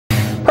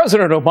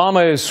President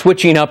Obama is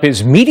switching up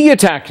his media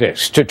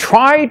tactics to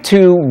try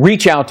to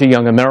reach out to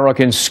young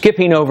Americans,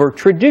 skipping over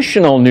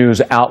traditional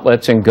news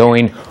outlets and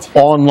going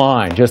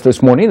online. Just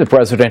this morning, the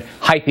president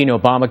hyping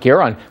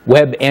Obamacare on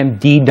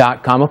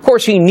WebMD.com. Of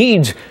course, he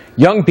needs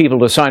young people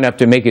to sign up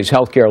to make his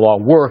health care law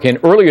work. And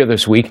earlier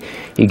this week,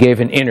 he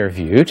gave an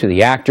interview to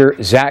the actor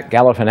Zach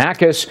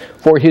Galifianakis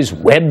for his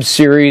web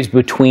series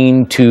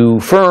Between Two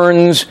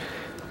Ferns.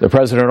 The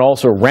president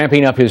also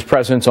ramping up his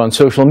presence on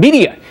social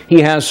media.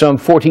 He has some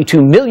 42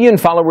 million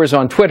followers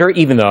on Twitter,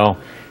 even though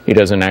he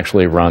doesn't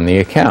actually run the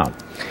account.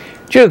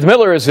 Judith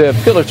Miller is a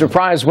Pulitzer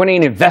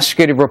Prize-winning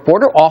investigative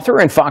reporter, author,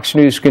 and Fox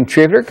News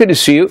contributor. Good to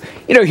see you.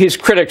 You know, his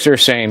critics are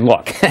saying,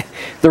 look,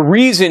 the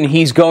reason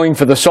he's going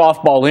for the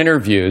softball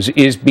interviews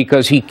is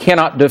because he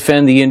cannot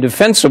defend the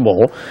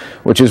indefensible,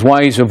 which is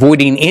why he's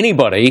avoiding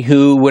anybody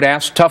who would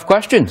ask tough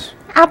questions.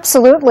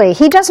 Absolutely.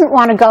 He doesn't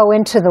want to go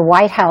into the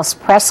White House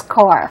press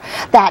corps,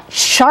 that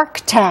Shark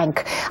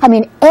Tank. I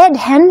mean, Ed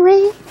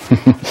Henry,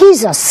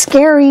 he's a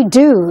scary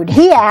dude.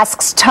 He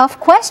asks tough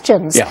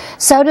questions. Yeah.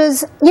 So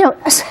does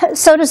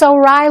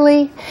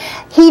O'Reilly.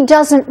 He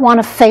doesn't want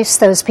to face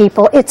those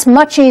people. It's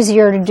much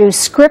easier to do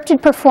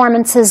scripted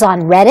performances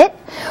on Reddit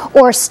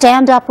or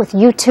stand up with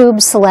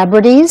YouTube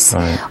celebrities,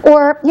 right,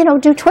 or,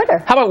 do Twitter.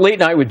 How about Late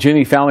Night with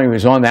Jimmy Fallon? He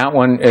was on that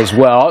one as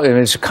well. And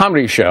it's a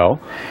comedy show.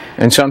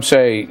 And some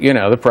say,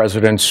 the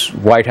president's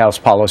White House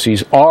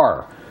policies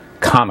are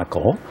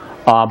comical,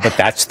 but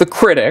that's the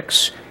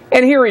critics.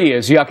 And here he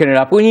is, yucking it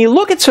up. When you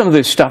look at some of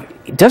this stuff,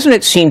 doesn't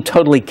it seem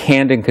totally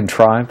canned and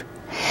contrived?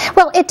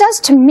 Well, it does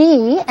to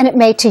me, and it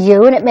may to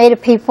you, and it may to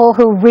people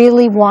who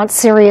really want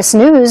serious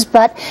news,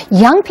 but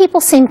young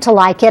people seem to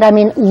like it. I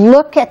mean,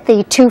 look at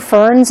the Two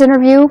Ferns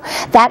interview.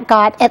 That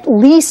got at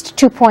least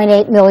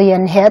 2.8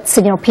 million hits,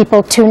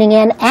 people tuning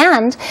in.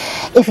 And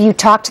if you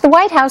talk to the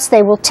White House,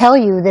 they will tell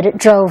you that it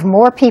drove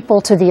more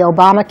people to the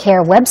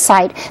Obamacare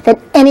website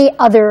than any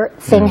other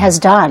thing has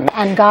done.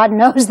 And God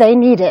knows they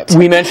need it.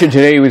 We mentioned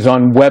today he was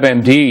on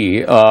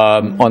WebMD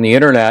on the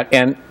Internet,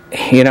 and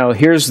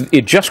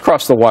it just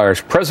crossed the wires.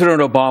 President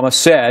Obama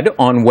said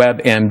on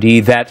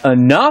WebMD that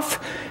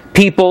enough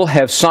people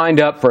have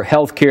signed up for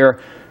health care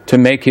to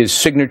make his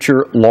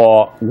signature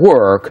law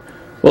work.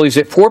 Well, he's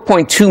at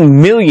 4.2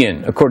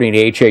 million, according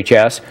to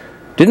HHS.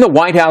 Didn't the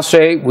White House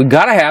say, we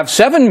got to have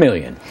 7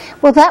 million?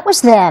 Well, that was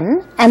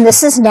then, and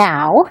this is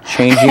now.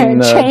 Changing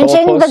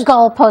the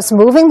goalpost,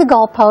 moving the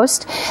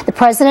goalpost. The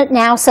president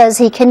now says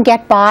he can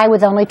get by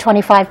with only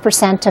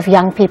 25% of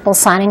young people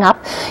signing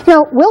up.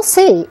 We'll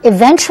see.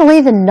 Eventually,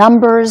 the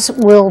numbers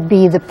will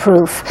be the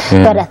proof.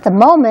 But at the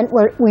moment,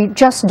 we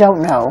just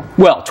don't know.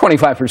 Well,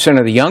 25%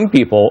 of the young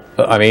people,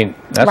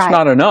 that's right,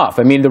 not enough.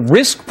 The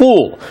risk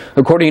pool,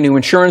 according to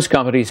insurance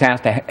companies,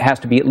 has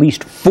to be at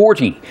least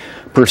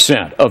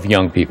 40% of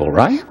young people,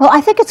 right? Well, I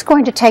think it's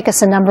going to take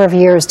us a number of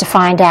years to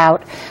find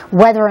out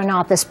whether or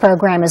not this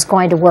program is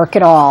going to work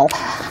at all.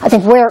 I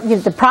think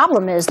the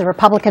problem is the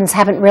Republicans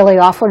haven't really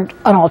offered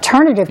an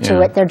alternative to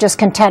it. They're just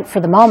content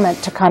for the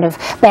moment to kind of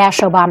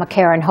bash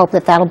Obamacare and hope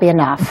that that'll be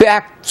enough.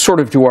 Back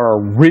sort of to our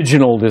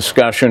original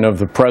discussion of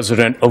the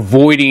president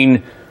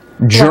avoiding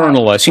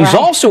journalists. Right. He's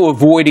also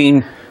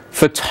avoiding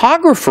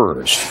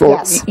photographers.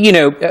 Yes.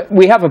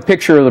 We have a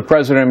picture of the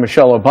president and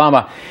Michelle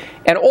Obama.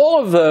 And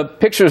all of the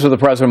pictures of the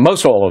president,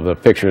 most all of the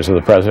pictures of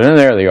the president, and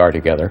there they are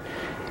together,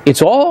 it's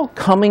all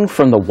coming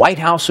from the White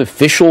House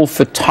official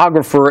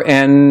photographer,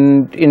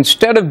 and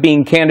instead of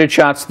being candid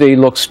shots, they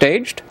look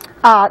staged?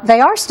 They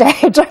are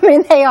staged.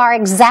 They are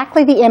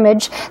exactly the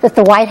image that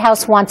the White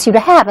House wants you to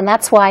have, and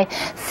that's why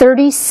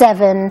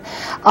 37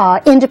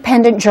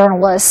 independent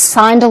journalists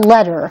signed a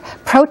letter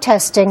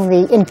protesting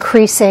the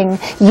increasing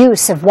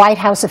use of White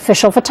House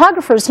official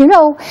photographers.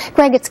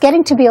 Greg, it's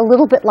getting to be a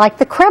little bit like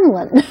the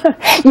Kremlin.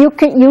 You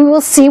will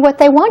see what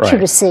they want you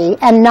to see,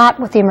 and not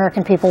what the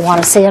American people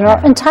want to see and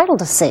are entitled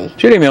to see.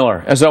 Judith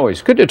Miller, as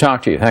always, good to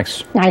talk to you.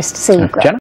 Thanks. Nice to see you, Greg. Jenna?